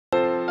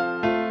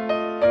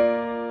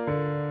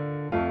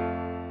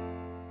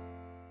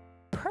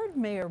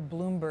Mayor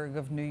Bloomberg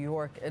of New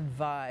York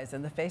advised,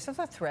 in the face of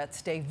a threat,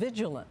 stay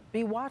vigilant,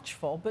 be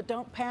watchful, but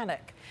don't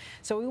panic.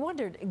 So we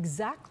wondered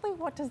exactly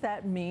what does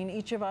that mean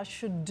each of us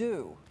should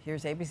do.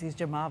 Here's ABC's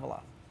Jim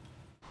Avila.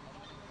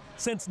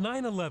 Since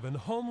 9/11,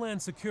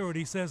 Homeland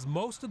Security says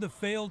most of the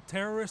failed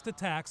terrorist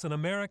attacks on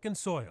American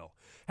soil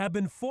have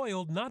been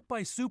foiled not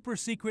by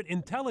super-secret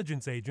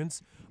intelligence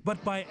agents,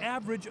 but by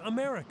average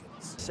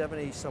Americans.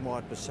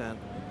 70-some-odd%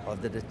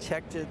 of the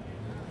detected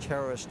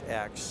terrorist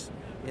acts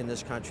in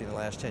this country in the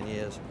last 10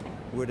 years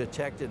were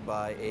detected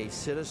by a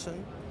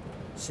citizen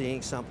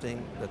seeing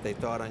something that they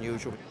thought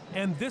unusual.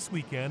 And this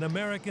weekend,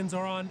 Americans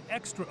are on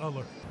extra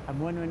alert. I'm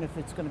wondering if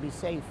it's going to be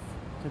safe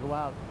to go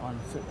out on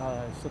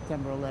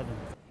September 11th.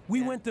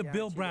 We went to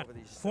Bill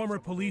Bratton, former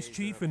police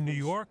chief in New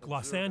York,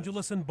 Los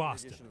Angeles, and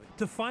Boston,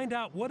 to find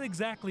out what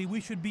exactly we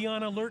should be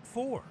on alert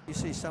for. You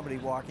see somebody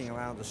walking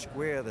around the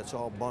square that's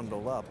all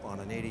bundled up on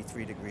an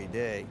 83-degree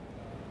day,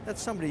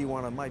 that's somebody you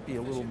might be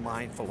a little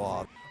mindful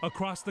of.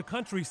 Across the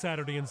country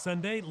Saturday and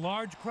Sunday,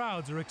 large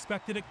crowds are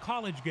expected at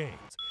college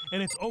games,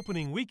 and it's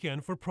opening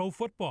weekend for pro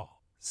football.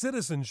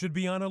 Citizens should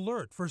be on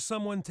alert for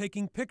someone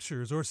taking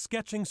pictures or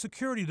sketching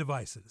security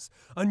devices,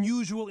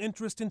 unusual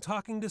interest in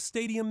talking to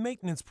stadium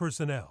maintenance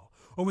personnel,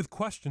 or with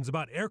questions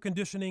about air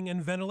conditioning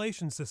and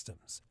ventilation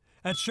systems.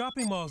 At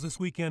shopping malls this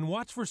weekend,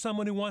 watch for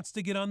someone who wants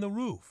to get on the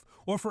roof,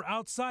 or for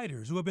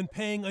outsiders who have been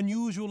paying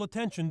unusual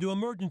attention to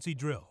emergency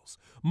drills.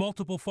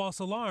 Multiple false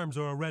alarms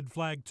are a red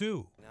flag,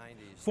 too.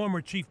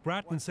 Former Chief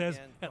Bratton says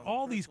at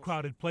all these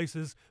crowded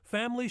places,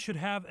 families should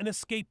have an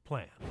escape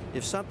plan.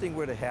 If something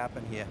were to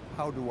happen here,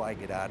 how do I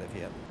get out of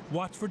here?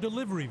 Watch for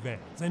delivery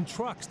vans and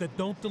trucks that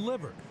don't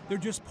deliver. They're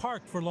just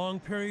parked for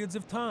long periods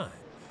of time.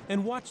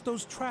 And watch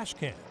those trash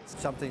cans.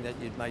 Something that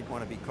you might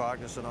want to be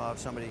cognizant of,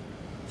 somebody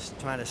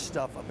trying to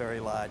stuff a very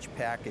large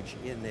package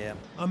in there.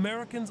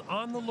 Americans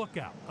on the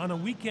lookout on a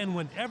weekend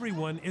when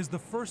everyone is the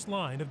first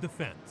line of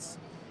defense.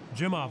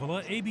 Jim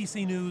Avila,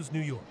 ABC News, New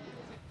York.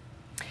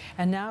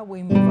 And now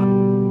we move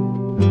on.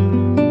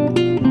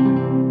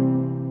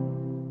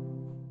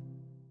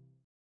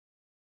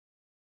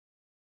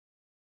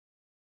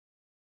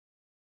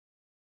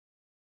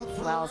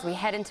 Well, as we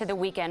head into the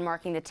weekend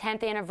marking the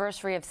 10th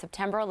anniversary of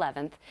September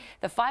 11th,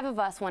 the five of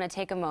us want to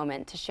take a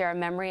moment to share a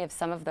memory of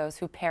some of those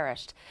who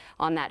perished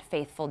on that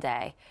faithful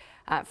day.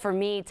 For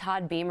me,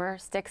 Todd Beamer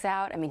sticks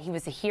out. I mean, he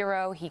was a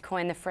hero. He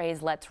coined the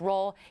phrase, "Let's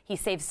roll." He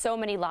saved so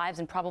many lives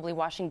in probably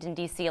Washington,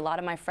 D.C. A lot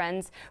of my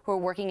friends who were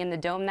working in the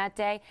Dome that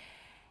day.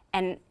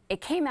 And it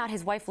came out,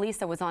 his wife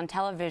Lisa was on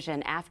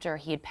television after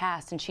he had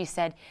passed, and she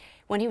said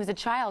when he was a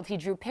child, he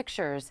drew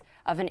pictures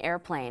of an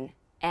airplane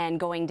and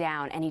going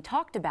down, and he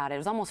talked about it. It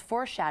was almost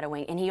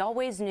foreshadowing, and he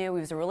always knew,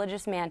 he was a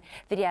religious man,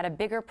 that he had a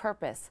bigger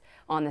purpose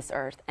on this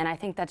earth. And I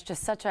think that's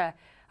just such a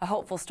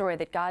hopeful story,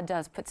 that God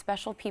does put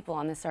special people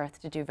on this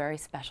earth to do very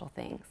special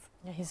things.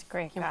 Yeah, he's a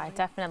great guy,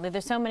 definitely.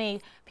 There's so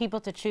many people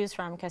to choose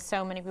from because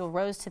so many people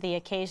rose to the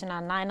occasion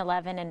on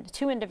 9/11, and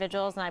two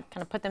individuals, and I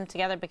kind of put them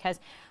together because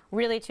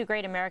really two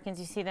great Americans.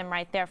 You see them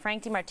right there.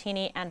 Frank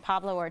DeMartini and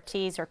Pablo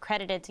Ortiz are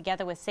credited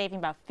together with saving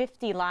about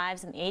 50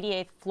 lives in the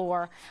 88th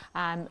floor.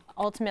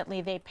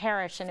 Ultimately, they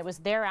perished, and it was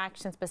their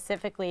action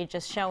specifically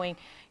just showing,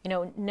 you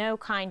know, no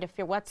kind of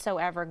fear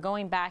whatsoever,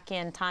 going back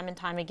in time and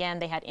time again.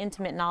 They had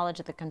intimate knowledge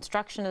of the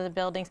construction of the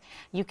buildings.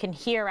 You can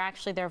hear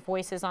actually their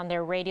voices on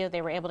their radio.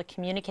 They were able to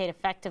communicate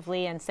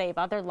effectively and save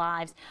other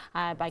lives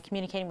by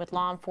communicating with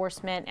law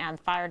enforcement and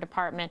fire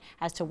department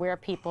as to where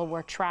people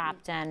were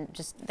trapped, and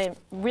just they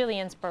really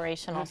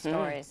inspirational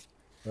stories.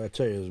 I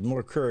tell you, there's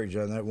more courage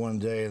on that one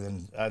day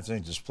than I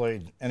think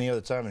displayed any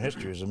other time in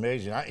history. It's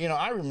amazing.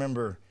 I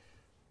remember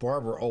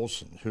Barbara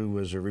Olson, who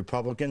was a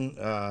Republican,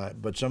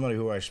 but somebody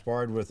who I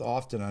sparred with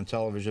often on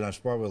television. I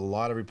sparred with a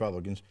lot of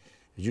Republicans,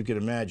 as you could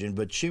imagine,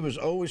 but she was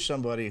always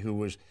somebody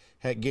who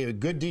gave a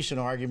good, decent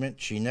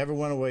argument. She never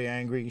went away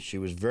angry. She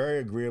was very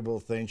agreeable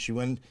to things. She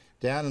went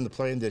down in the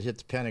plane that hit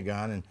the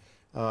Pentagon, and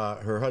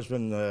her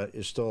husband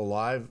is still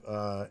alive,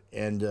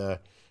 and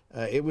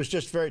it was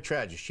just very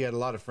tragic. She had a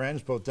lot of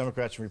friends, both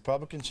Democrats and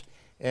Republicans,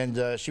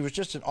 and she was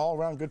just an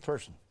all-around good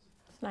person.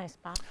 It's nice,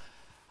 Bob.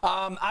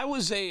 I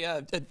was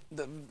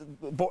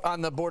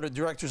on the board of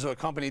directors of a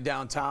company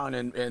downtown,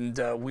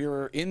 and we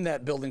were in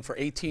that building for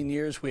 18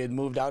 years. We had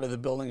moved out of the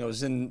building. I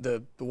was in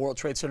the World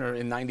Trade Center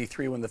in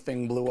 '93 when the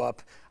thing blew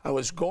up. I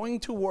was going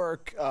to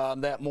work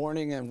that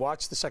morning and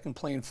watched the second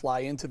plane fly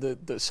into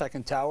the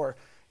second tower.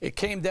 It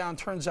came down.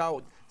 Turns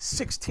out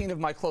 16 of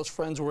my close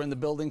friends were in the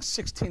building.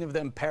 16 of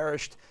them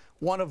perished.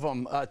 One of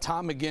them,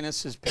 Tom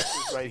McGinnis, his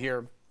picture's right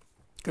here.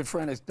 Good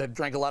friend. I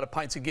drank a lot of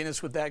pints of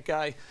Guinness with that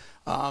guy.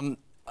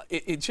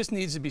 It just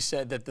needs to be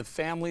said that the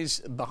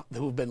families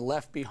who have been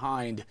left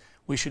behind,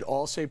 we should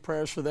all say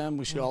prayers for them.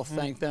 We should all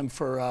thank them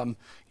for,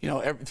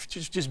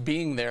 just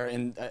being there.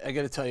 And I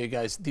got to tell you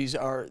guys, these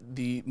are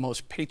the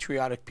most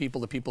patriotic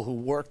people, the people who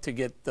work to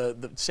get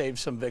save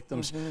some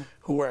victims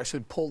who were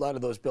actually pulled out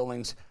of those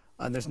buildings.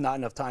 And there's not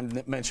enough time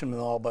to mention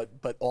them all,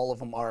 but all of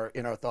them are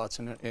in our thoughts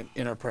and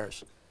in our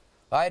prayers.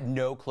 I had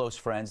no close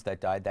friends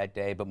that died that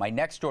day, but my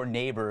next-door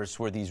neighbors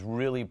were these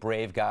really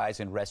brave guys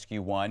in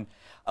Rescue 1.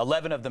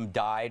 11 of them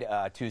died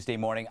Tuesday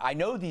morning. I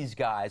know these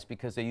guys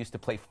because they used to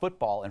play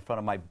football in front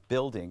of my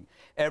building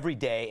every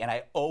day, and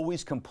I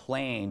always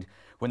complained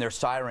when their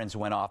sirens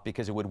went off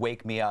because it would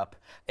wake me up.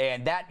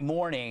 And that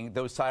morning,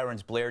 those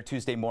sirens blared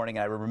Tuesday morning,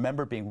 and I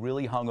remember being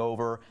really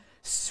hungover,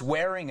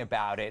 swearing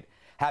about it,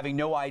 having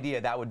no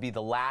idea that would be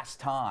the last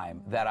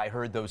time that I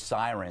heard those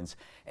sirens.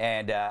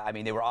 And I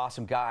mean, they were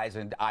awesome guys,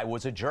 and I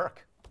was a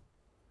jerk.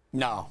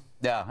 No.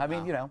 Yeah, I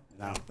mean, you know.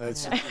 No.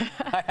 It's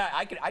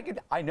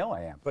I know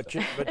I am. But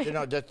you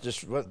know, that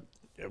just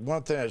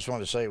one thing I just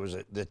wanted to say was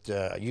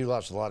that you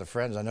lost a lot of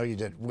friends. I know you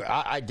did.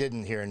 I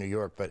didn't here in New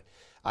York, but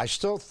I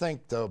still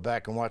think, though,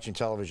 back in watching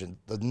television,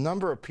 the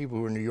number of people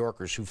who were New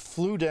Yorkers who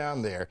flew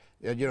down there,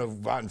 you know,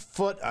 on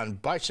foot, on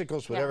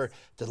bicycles, whatever,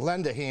 to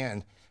lend a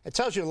hand. It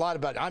tells you a lot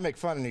about, I make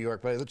fun of New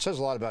York, but it says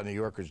a lot about New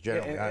Yorkers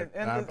generally.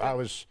 I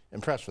was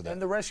impressed with that.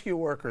 And the rescue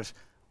workers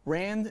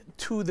ran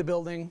to the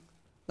building,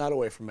 not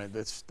away from it.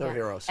 They're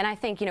heroes. And I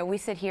think, you know, we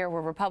sit here,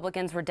 we're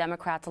Republicans, we're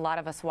Democrats, a lot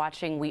of us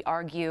watching, we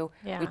argue,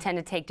 we tend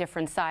to take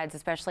different sides,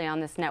 especially on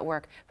this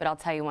network. But I'll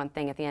tell you one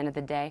thing, at the end of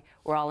the day,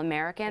 we're all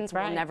Americans,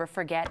 we'll never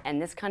forget,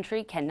 and this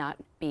country cannot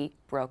be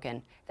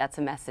broken. That's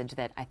a message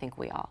that I think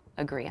we all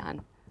agree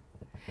on.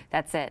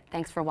 That's it.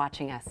 Thanks for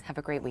watching us. Have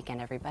a great weekend,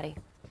 everybody.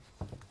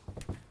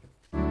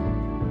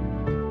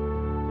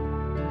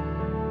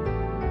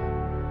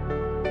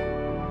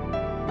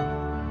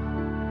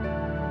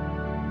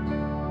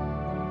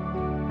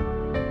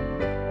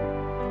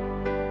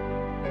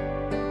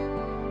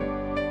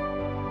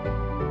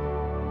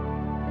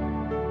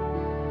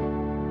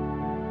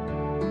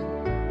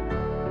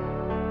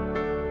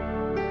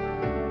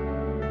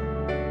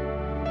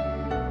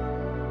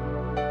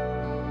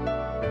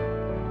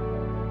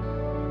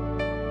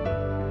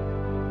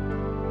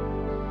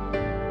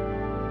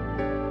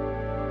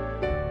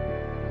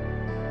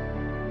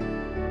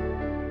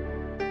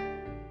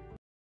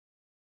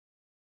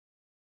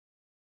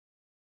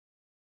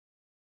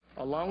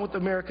 Along with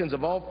Americans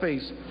of all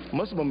faiths,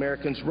 Muslim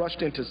Americans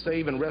rushed in to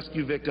save and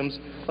rescue victims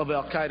of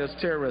al-Qaeda's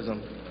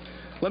terrorism.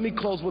 Let me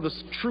close with a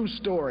true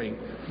story,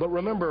 but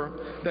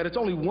remember that it's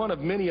only one of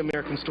many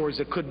American stories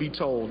that could be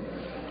told.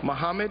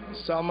 Mohammed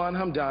Salman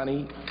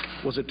Hamdani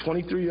was a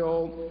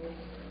 23-year-old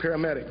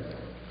paramedic,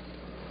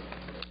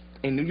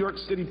 a New York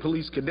City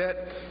police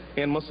cadet,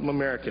 and Muslim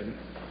American.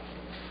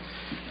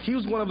 He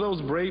was one of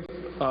those brave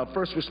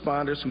first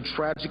responders who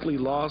tragically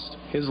lost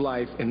his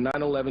life in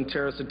 9/11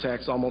 terrorist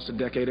attacks almost a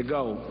decade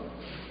ago.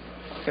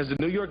 As the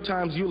New York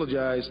Times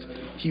eulogized,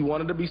 he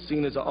wanted to be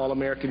seen as an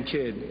all-American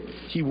kid.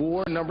 He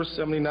wore number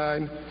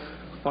 79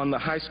 on the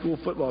high school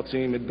football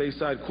team at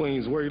Bayside,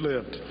 Queens, where he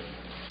lived.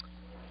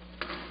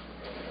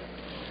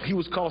 He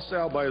was called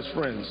Sal by his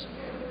friends.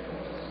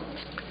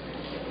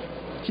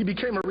 He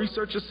became a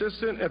research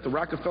assistant at the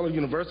Rockefeller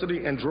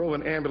University and drove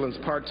an ambulance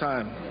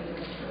part-time.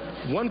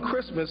 One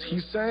Christmas, he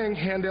sang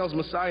Handel's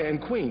Messiah in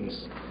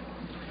Queens.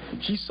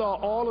 He saw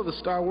all of the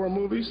Star Wars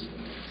movies,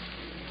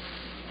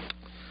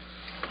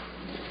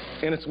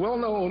 and it's well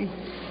known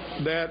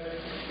that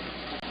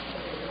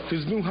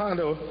his new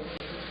Honda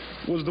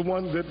was the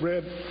one that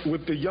read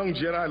with the Young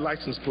Jedi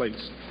license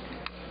plates.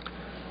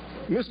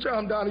 Mr.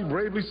 Hamdani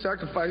bravely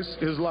sacrificed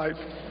his life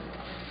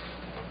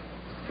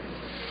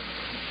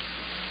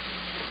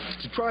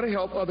to try to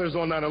help others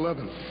on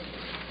 9/11.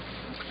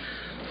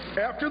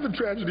 After the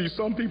tragedy,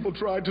 some people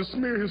tried to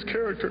smear his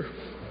character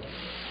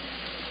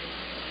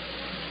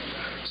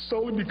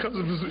solely because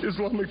of his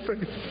Islamic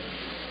faith.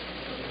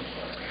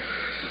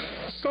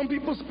 Some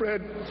people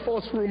spread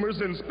false rumors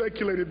and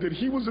speculated that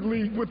he was in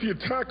league with the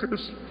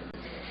attackers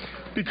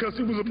because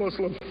he was a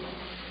Muslim.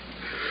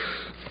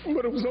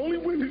 But it was only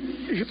when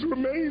his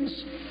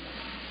remains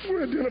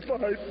were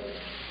identified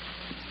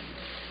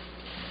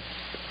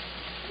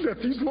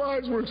that these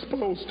lies were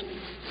exposed.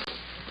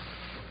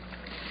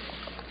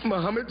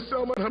 Mohammed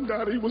Salman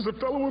Hamdani was a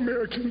fellow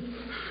American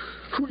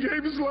who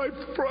gave his life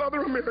for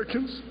other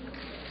Americans.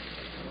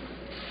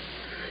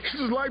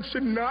 His life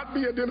should not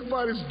be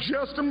identified as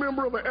just a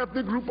member of an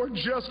ethnic group or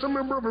just a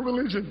member of a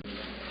religion,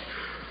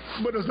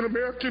 but as an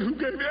American who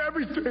gave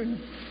everything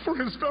for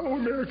his fellow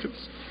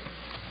Americans.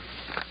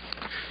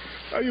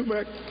 I yield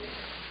back.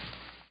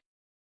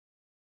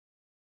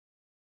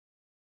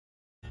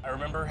 I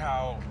remember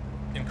how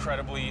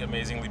incredibly,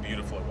 amazingly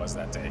beautiful it was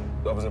that day.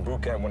 I was in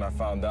boot camp when I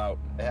found out.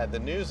 They had the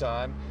news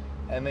on,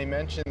 and they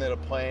mentioned that a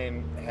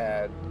plane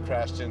had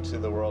crashed into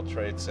the World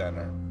Trade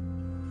Center.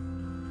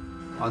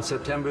 On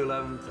September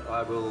 11th,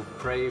 I will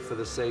pray for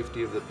the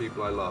safety of the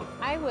people I love.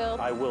 I will.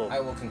 I will.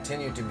 I will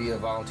continue to be a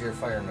volunteer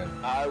fireman.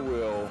 I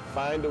will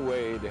find a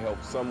way to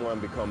help someone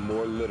become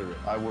more literate.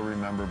 I will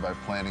remember by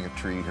planting a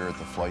tree here at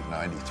the Flight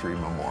 93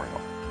 Memorial.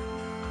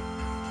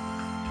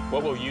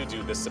 What will you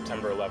do this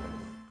September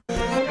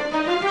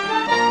 11th?